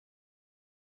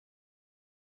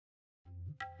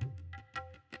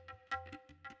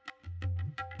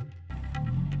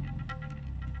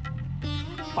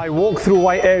I walk through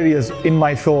white areas in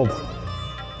my thobe.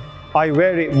 I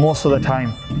wear it most of the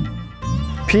time.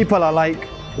 People are like,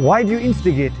 why do you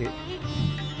instigate it?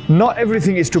 Not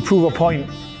everything is to prove a point.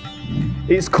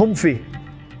 It's comfy.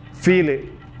 Feel it.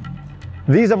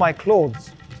 These are my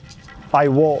clothes. I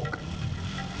walk.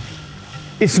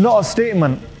 It's not a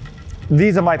statement.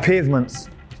 These are my pavements.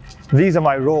 These are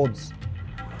my roads.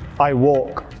 I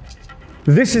walk.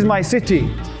 This is my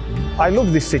city. I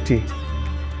love this city.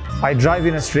 I drive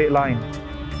in a straight line.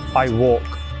 I walk.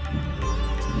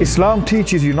 Islam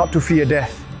teaches you not to fear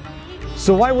death.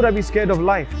 So why would I be scared of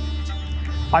life?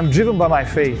 I'm driven by my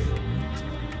faith.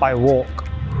 I walk.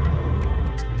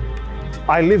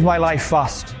 I live my life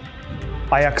fast.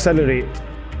 I accelerate.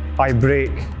 I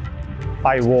brake.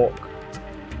 I walk.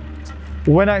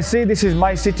 When I say this is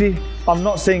my city, I'm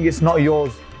not saying it's not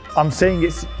yours. I'm saying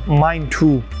it's mine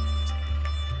too.